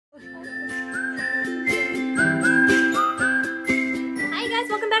Hi guys,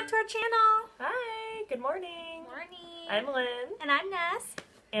 welcome back to our channel. Hi, good morning. Morning. I'm Lynn. And I'm Ness.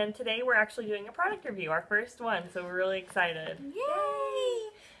 And today we're actually doing a product review, our first one, so we're really excited. Yay!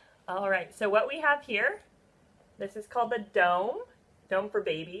 Alright, so what we have here, this is called the Dohm for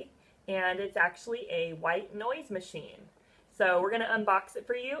baby, and it's actually a white noise machine. So we're going to unbox it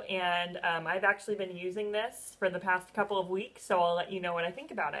for you, and I've actually been using this for the past couple of weeks, so I'll let you know what I think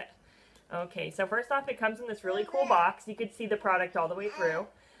about it. Okay, so first off, it comes in this really cool box. You could see the product all the way through,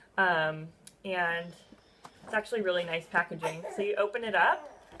 and it's actually really nice packaging. So you open it up,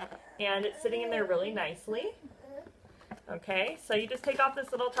 and it's sitting in there really nicely. Okay, so you just take off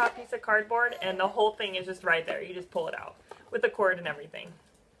this little top piece of cardboard, and the whole thing is just right there. You just pull it out with the cord and everything.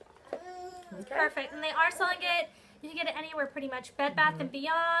 Okay. Perfect, and they are selling it. You can get it anywhere pretty much. Bed Bath &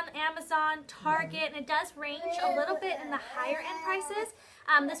 Beyond, Amazon, Target, and it does range a little bit in the higher end prices.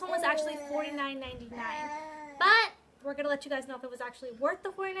 This one was actually $49.99, but we're going to let you guys know if it was actually worth the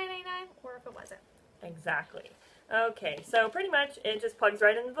 $49.99 or if it wasn't. Exactly. Okay, so pretty much it just plugs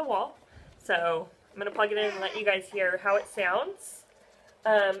right into the wall. So I'm going to plug it in and let you guys hear how it sounds.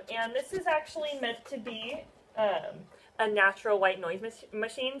 And this is actually meant to be a natural white noise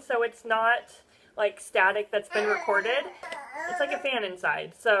machine, so it's not like static that's been recorded. It's like a fan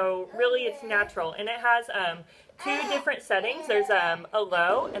inside, so really it's natural, and it has two different settings. There's a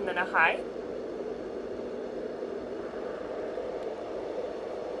low and then a high.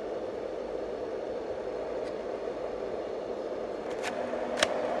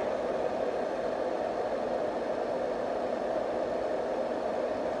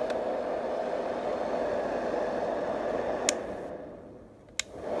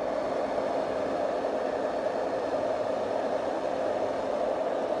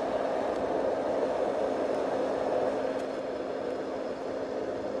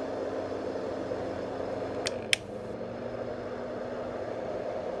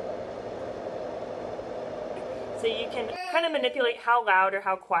 So you can kind of manipulate how loud or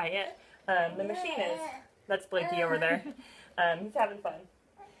how quiet the machine is. That's Blakey over there. He's having fun.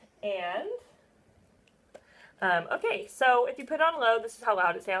 And, okay, so if you put it on low, this is how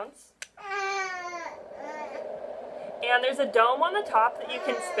loud it sounds. And there's a dome on the top that you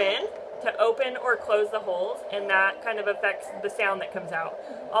can spin to open or close the holes, and that kind of affects the sound that comes out.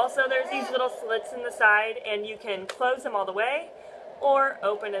 Also, there's these little slits in the side, and you can close them all the way or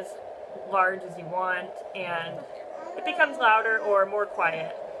open as large as you want, and it becomes louder or more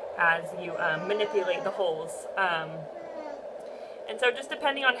quiet as you manipulate the holes. And so just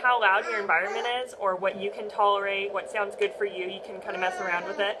depending on how loud your environment is or what you can tolerate, what sounds good for you, you can kind of mess around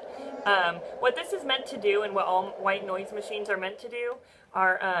with it. What this is meant to do, and what all white noise machines are meant to do,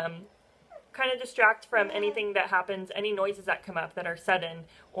 are kind of distract from anything that happens, any noises that come up that are sudden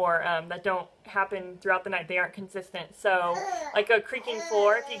or that don't happen throughout the night. They aren't consistent. So like a creaking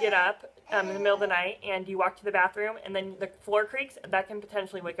floor, if you get up in the middle of the night and you walk to the bathroom and then the floor creaks, that can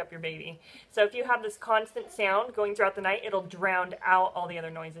potentially wake up your baby. So if you have this constant sound going throughout the night, it'll drown out all the other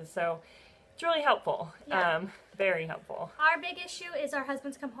noises. So it's really helpful. Yeah. Very helpful. Our big issue is our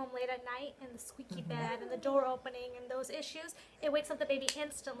husbands come home late at night and the squeaky bed and the door opening and those issues. It wakes up the baby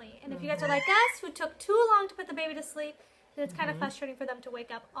instantly. And if you guys are like us, who took too long to put the baby to sleep, then it's kind of frustrating for them to wake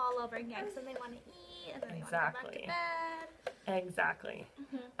up all over again. So then they want to eat and then they want to go back to bed. Exactly.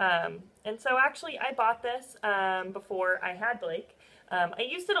 And so actually I bought this before I had Blake. I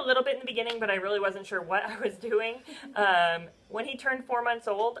used it a little bit in the beginning, but I really wasn't sure what I was doing. When he turned 4 months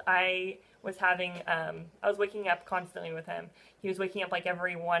old, I was waking up constantly with him. He was waking up like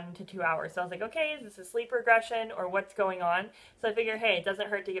every 1 to 2 hours. So I was like, okay, is this a sleep regression or what's going on? So I figured, hey, it doesn't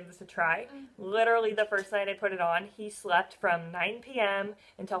hurt to give this a try. Literally the first night I put it on, he slept from 9 p.m.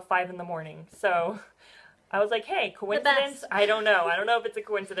 until 5 in the morning. So I was like, hey, coincidence? I don't know. I don't know if it's a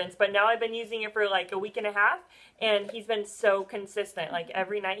coincidence, but now I've been using it for like a week and a half, and he's been so consistent. Like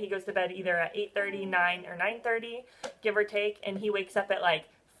every night he goes to bed either at 8:30, 9, or 9:30, give or take, and he wakes up at like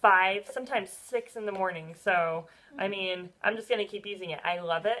 5, sometimes 6 in the morning. So, I mean, I'm just going to keep using it. I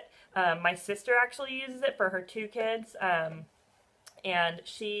love it. My sister actually uses it for her 2 kids, and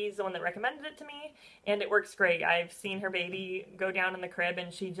she's the one that recommended it to me, and it works great. I've seen her baby go down in the crib,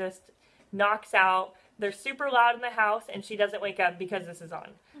 and she just knocks out. They're super loud in the house, and she doesn't wake up because this is on.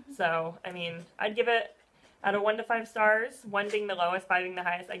 So, I mean, I'd give it, out of 1 to 5 stars, 1 being the lowest, 5 being the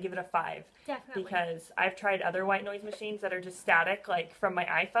highest, I'd give it a 5. Definitely. Because I've tried other white noise machines that are just static, like from my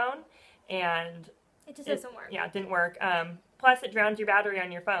iPhone, and it just doesn't work. Yeah, it didn't work. Plus, it drowns your battery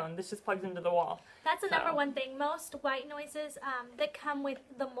on your phone. This just plugs into the wall. That's the number one thing. Most white noises that come with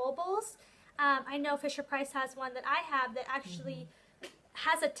the mobiles, I know Fisher-Price has one that I have that actually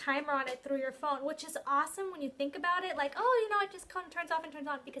has a timer on it through your phone, which is awesome when you think about it. Like, oh, you know, it just turns off and turns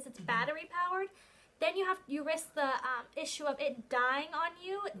on because it's battery powered. Then you risk the issue of it dying on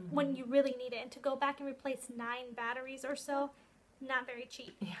you when you really need it. And to go back and replace 9 batteries or so, not very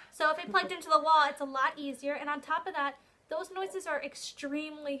cheap. Yeah. So if it plugged into the wall, it's a lot easier. And on top of that, those noises are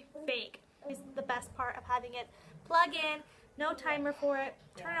extremely fake. Is the best part of having it plug in, no timer for it,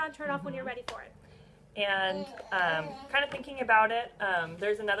 turn it on, turn it off when you're ready for it. And kind of thinking about it,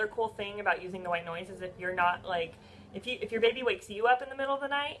 there's another cool thing about using the white noise is if you're not like, if your baby wakes you up in the middle of the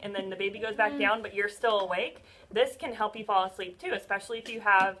night and then the baby goes back down but you're still awake, this can help you fall asleep too, especially if you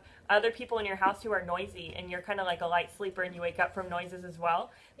have other people in your house who are noisy and you're kind of like a light sleeper and you wake up from noises as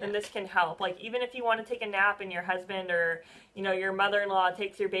well, then this can help. Like even if you want to take a nap and your husband or your mother-in-law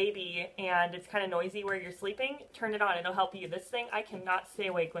takes your baby and it's kind of noisy where you're sleeping, turn it on. It'll help you. This thing, I cannot stay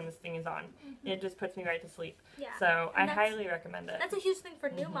awake when this thing is on. It just puts me right to sleep. Yeah. So I highly recommend it. That's a huge thing for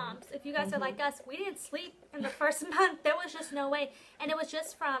new moms. If you guys are like us, we didn't sleep in the first month. There was just no way. And it was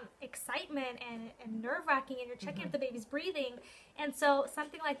just from excitement and nerve-wracking, and you're checking if the baby's breathing. And so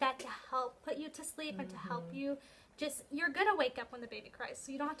something like that to help put you to sleep and to help you you're going to wake up when the baby cries,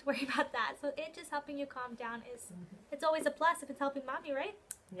 so you don't have to worry about that. So it just helping you calm down it's always a plus if it's helping mommy, right?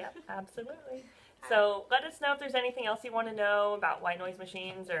 Yeah, absolutely. So let us know if there's anything else you want to know about white noise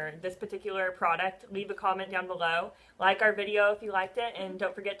machines or this particular product. Leave a comment down below. Like our video if you liked it, and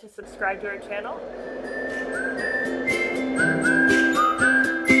don't forget to subscribe to our channel.